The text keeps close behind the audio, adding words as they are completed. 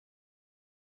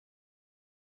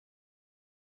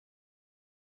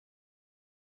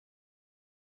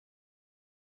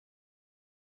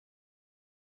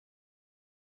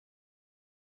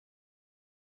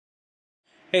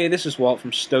Hey, this is Walt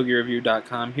from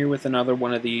StogieReview.com here with another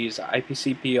one of these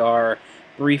IPCPR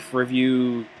brief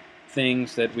review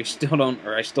things that we still don't,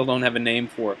 or I still don't have a name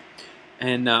for.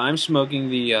 And I'm smoking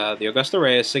the Augusto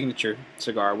Reyes Signature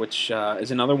cigar, which is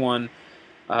another one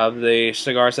of the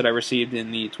cigars that I received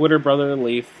in the Twitter Brotherly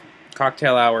Leaf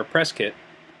Cocktail Hour press kit.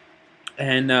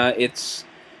 And it's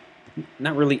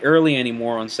not really early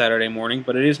anymore on Saturday morning,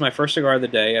 but it is my first cigar of the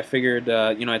day. I figured,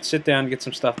 I'd sit down, get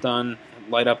some stuff done,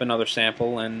 light up another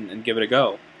sample, and give it a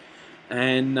go.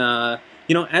 And,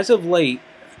 as of late,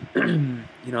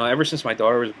 ever since my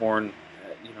daughter was born,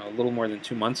 a little more than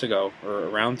 2 months ago, or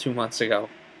around 2 months ago,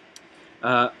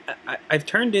 I've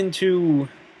turned into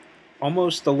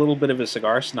almost a little bit of a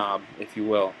cigar snob, if you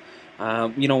will.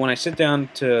 When I sit down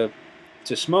to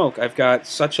smoke, I've got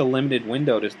such a limited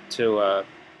window to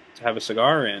have a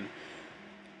cigar in.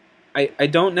 I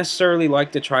don't necessarily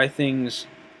like to try things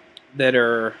that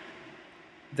are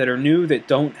new, that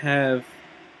don't have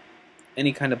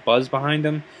any kind of buzz behind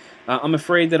them. I'm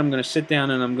afraid that I'm going to sit down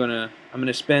and I'm going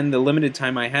to spend the limited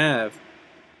time I have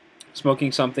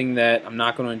smoking something that I'm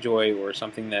not going to enjoy, or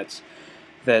something that's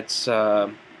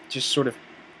just sort of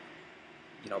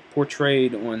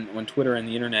portrayed on Twitter and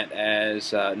the internet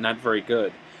as not very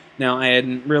good. Now, I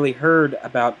hadn't really heard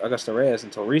about Augusto Reyes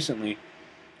until recently,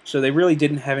 so they really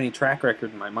didn't have any track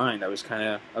record in my mind. I was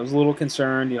a little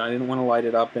concerned. I didn't want to light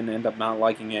it up and end up not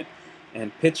liking it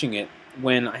and pitching it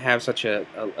when I have such a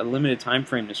limited time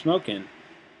frame to smoke in.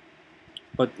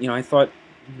 But I thought,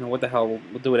 what the hell,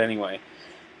 we'll do it anyway.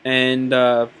 And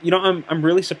I'm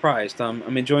really surprised.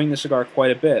 I'm enjoying the cigar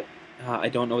quite a bit. I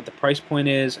don't know what the price point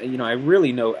is. I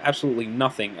really know absolutely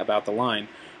nothing about the line,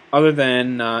 other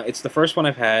than it's the first one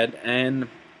I've had, and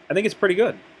I think it's pretty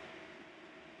good.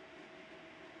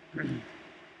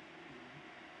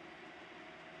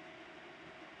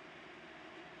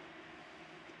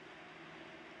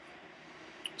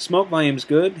 Smoke volume's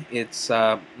good. It's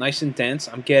nice and dense.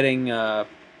 I'm getting a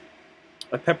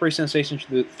peppery sensation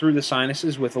through the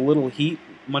sinuses with a little heat,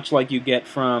 much like you get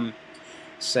from,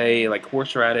 say, like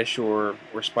horseradish or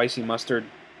spicy mustard,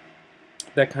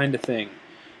 that kind of thing.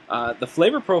 The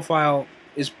flavor profile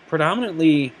is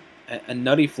predominantly a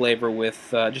nutty flavor with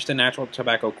just a natural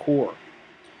tobacco core.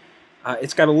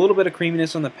 It's got a little bit of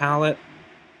creaminess on the palate.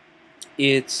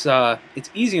 It's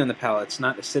easy on the palate. It's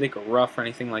not acidic or rough or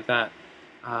anything like that.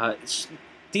 It's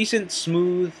decent,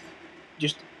 smooth,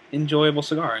 just enjoyable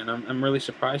cigar, and I'm really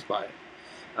surprised by it.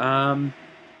 I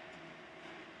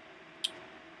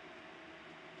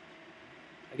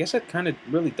guess that kind of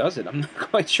really does it. I'm not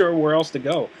quite sure where else to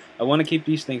go. I want to keep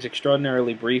these things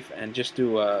extraordinarily brief and just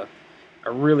do a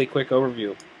really quick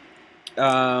overview.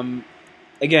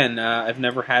 Again, I've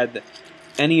never had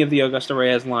any of the Augusto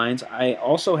Reyes lines. I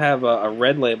also have a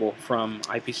red label from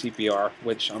IPCPR,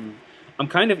 which I'm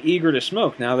kind of eager to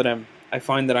smoke now that I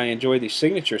find that I enjoy the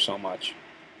Signature so much.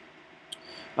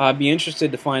 I'd be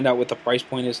interested to find out what the price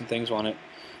point is and things on it.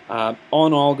 All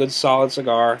in all, good solid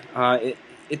cigar.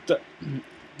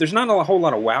 There's not a whole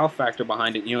lot of wow factor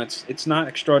behind it. It's not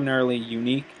extraordinarily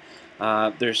unique.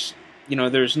 There's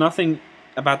nothing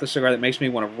about the cigar that makes me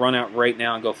want to run out right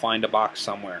now and go find a box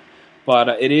somewhere. But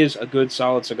it is a good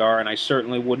solid cigar, and I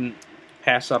certainly wouldn't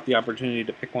pass up the opportunity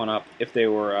to pick one up if they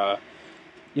were,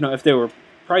 if they were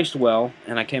priced well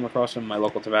and I came across them in my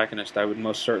local tobacconist. I would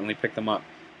most certainly pick them up.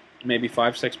 Maybe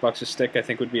 $5-6 a stick, I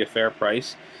think, would be a fair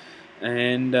price.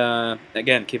 And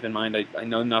again, keep in mind, I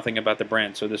know nothing about the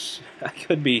brand, so I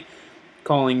could be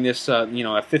calling this a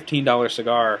 $15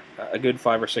 cigar a good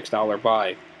 $5 or $6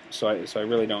 buy. So I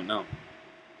really don't know.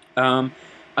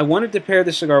 I wanted to pair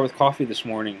this cigar with coffee this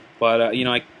morning, but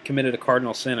I committed a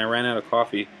cardinal sin. I ran out of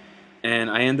coffee, and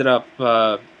I ended up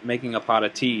making a pot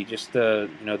of tea, just the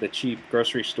cheap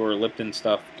grocery store Lipton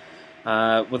stuff,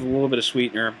 with a little bit of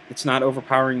sweetener. It's not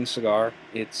overpowering the cigar.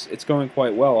 It's going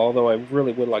quite well, although I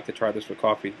really would like to try this with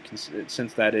coffee,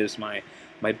 since that is my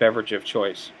beverage of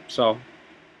choice. So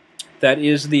that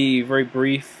is the very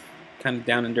brief, kind of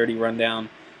down and dirty rundown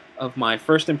of my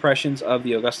first impressions of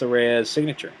the Augusto Reyes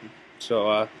Signature.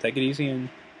 So take it easy and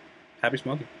happy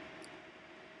smoking.